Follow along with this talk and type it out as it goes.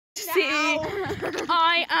See,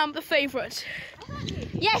 I am the favourite.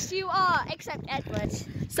 Yes, you are, except Edward. This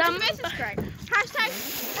is great. Hashtag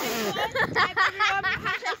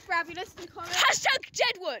fabulous in the comments. Hashtag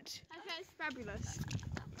Jedward. Hashtag fabulous.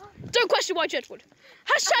 Don't question why Jedward.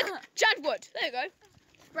 Hashtag Jedward. There you go.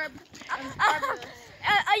 Fabulous.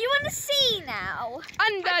 Are you on the sea now?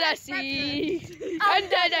 Under the sea.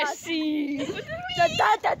 Under the sea.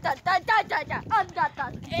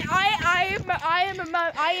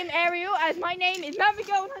 I am Ariel, as my name is Mermaid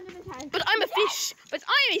Girl 110. But I'm a fish. But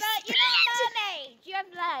I'm a You're a mermaid. You have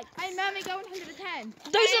legs. I'm Mermaid Girl 110.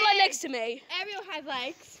 Those are like next to me. Ariel has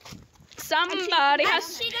legs. Somebody And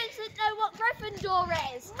has. she doesn't know what Gryffindor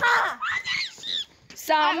is. Ha!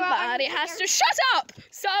 Somebody has to shut up.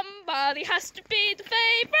 Somebody has to be the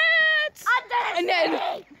favourite. And then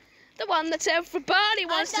the one that everybody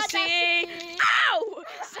wants to see. Ow!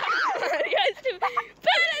 Somebody has to be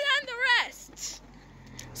better than the rest.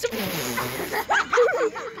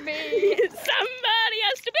 Me. Somebody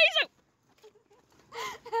has to be so.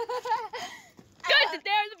 Good,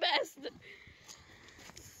 they're the best.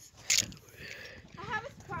 I have a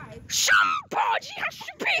surprise. Somebody has to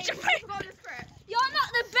be the I favourite. forgot the script. You're not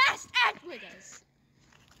the best, Edward is.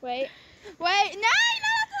 Wait, no,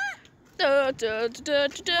 My phone is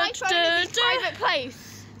a private place.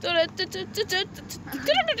 I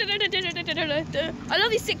love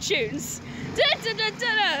these sick tunes.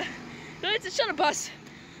 It's a shuttle bus.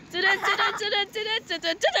 The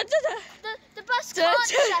bus can't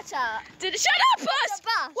shut up. Shut up, bus! The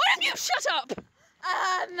bus. What have you shut up?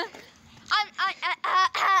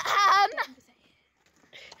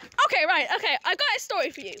 Okay, right, okay, I got a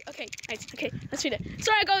story for you. Okay, right, okay, let's read it.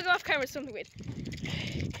 Sorry, I gotta go off camera, it's something weird.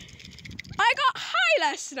 I got high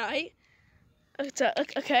last night.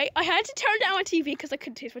 Okay, I had to turn down my TV because I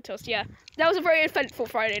couldn't taste my toast, yeah. That was a very eventful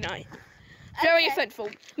Friday night. Very eventful.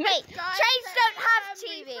 Wait, trains don't have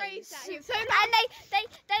TVs. So And they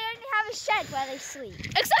only have a shed where they sleep.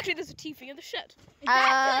 Exactly, there's a TV in the shed. And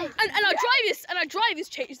our drivers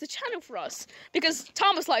changed the channel for us because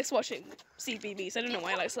Thomas likes watching CBBS. I don't know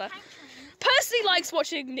why he likes that. Percy likes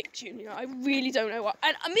watching Nick Jr. I really don't know why.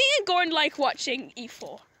 And me and Gordon like watching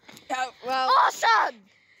E4. Oh, well. Awesome!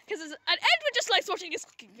 And Edward just likes watching his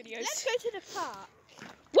cooking videos. Let's go to the park.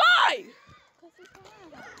 Why?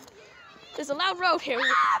 There's a loud road here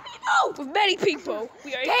with many people.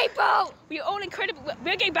 We are all incredible.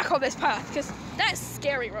 We're getting back on this path because that's a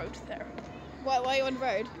scary road there. Why are you on the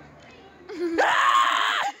road?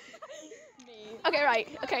 Okay, right.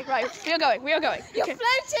 We are going. You're Okay.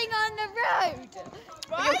 floating on the road.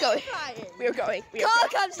 We are going. Car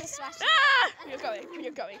comes and smashes. We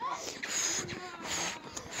are going.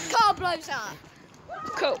 Car blows up.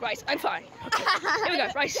 Cool, right, I'm fine. Okay. Here we go,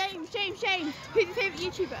 right. Shame. Who's your favourite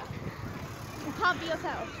YouTuber? You can't be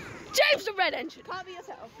yourself. James the Red Engine. Can't be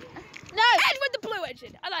yourself. No. Edward the Blue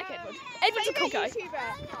Engine. I like Edward. Edward's a cool guy. YouTuber.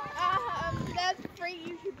 There's 3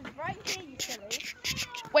 YouTubers right here, you silly.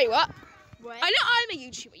 Wait, what? Wait. I know I'm a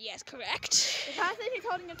YouTuber, yes, correct. The person who's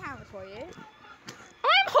holding the camera for you.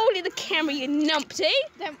 I'm holding the camera, you numpty.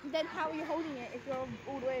 Then how are you holding it if you're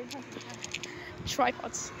all the way in front of the camera?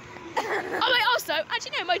 Tripods. Oh wait, also,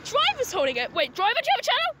 actually no, my driver's holding it. Wait, driver, do you have a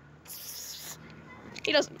channel?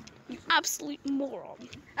 He doesn't. You absolute moron.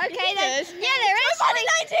 Okay then. does. Yeah, there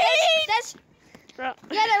is. Right.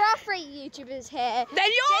 Yeah, there are 3 YouTubers here. Then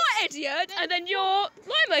you're idiot, and then you're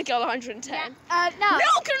Lima Girl 110. No. No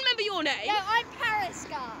one can remember your name. No, I'm Paris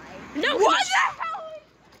Guy. No. What the hell?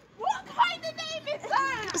 What kind of name is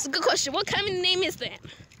that? That's a good question. What kind of name is that?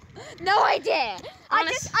 No idea. I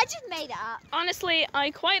Honest- just made it up. Honestly,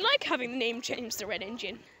 I quite like having the name James the Red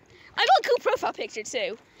Engine. I got a cool profile picture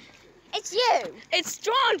too. It's you. It's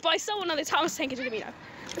drawn by someone on the Thomas Tank Intermino.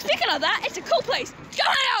 Speaking of that, it's a cool place. Go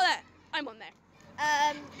hang out there. I'm on there.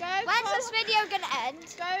 When's this video gonna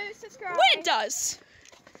end? Go subscribe. When it does,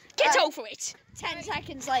 get over it. 10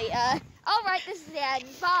 seconds later. Alright, this is the end.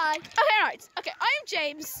 Bye. Okay, right. Okay, I am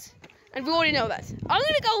James, and we already know that. I'm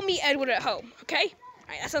gonna go meet Edward at home. Okay?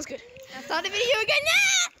 Alright, that sounds good. Now start the video again.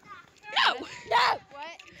 No. No.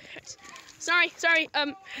 What? Sorry.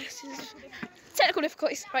 Technical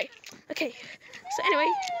difficulties. Right. Okay. So anyway,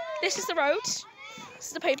 this is the road. This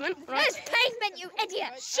is the pavement. Right. It's pavement, you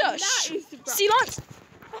idiot. Shush. See, Lance.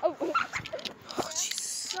 Oh, jeez.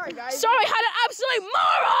 Sorry, guys. Sorry, had an absolute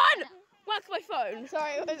moron. Whack my phone.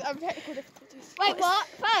 Sorry, I'm technical difficulties. Wait, what?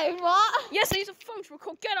 Phone? What? Yes, I use a phone to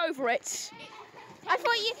record. Get over it. I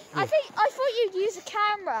thought you'd use a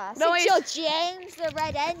camera. No, Since you're James the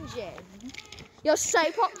Red Engine. You're so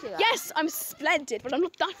popular. Yes, I'm splendid, but I'm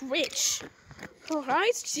not that rich.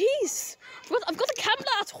 Alright, jeez. I've got the camera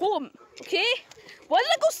at home, okay? Why did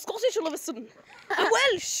I go Scottish all of a sudden? I'm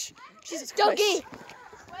Welsh. Jesus Dougie.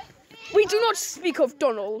 Christ. We do not speak of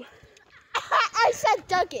Donald. I said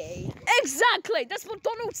Dougie. Exactly, that's what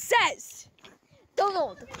Donald says.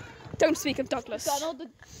 Donald. Don't speak of Douglas.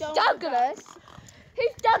 Douglas?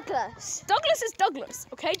 Who's Douglas? Douglas is Douglas,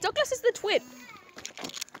 okay? Douglas is the twin.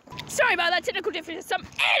 Sorry about that technical difference. Some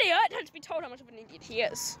idiot had to be told how much of an idiot he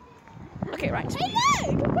is. Okay, right.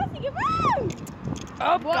 Hey, look! I'm crossing a road!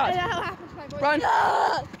 Oh, What God. the hell happened to my voice? Run.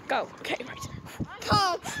 Ah! Go. Okay, right.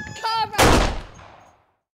 Car